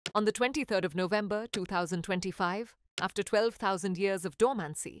On the 23rd of November 2025, after 12,000 years of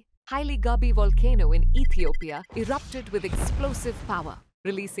dormancy, Hayli Gubbi Volcano in Ethiopia erupted with explosive power,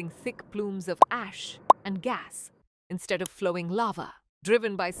 releasing thick plumes of ash and gas instead of flowing lava.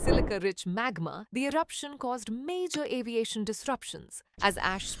 Driven by silica-rich magma, the eruption caused major aviation disruptions as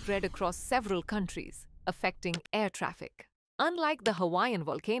ash spread across several countries, affecting air traffic. Unlike the Hawaiian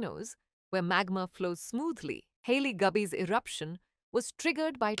volcanoes, where magma flows smoothly, Hayli Gubbi's eruption was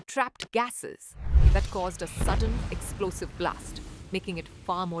triggered by trapped gases that caused a sudden explosive blast, making it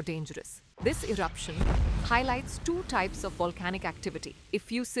far more dangerous. This eruption highlights two types of volcanic activity: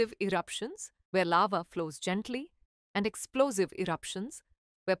 effusive eruptions, where lava flows gently, and explosive eruptions,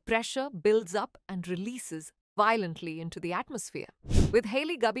 where pressure builds up and releases violently into the atmosphere. With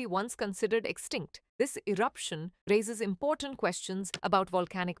Hayli Gubbi once considered extinct, this eruption raises important questions about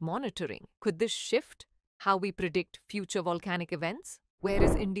volcanic monitoring. Could this shift how we predict future volcanic events? Where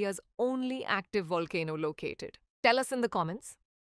is India's only active volcano located? Tell us in the comments.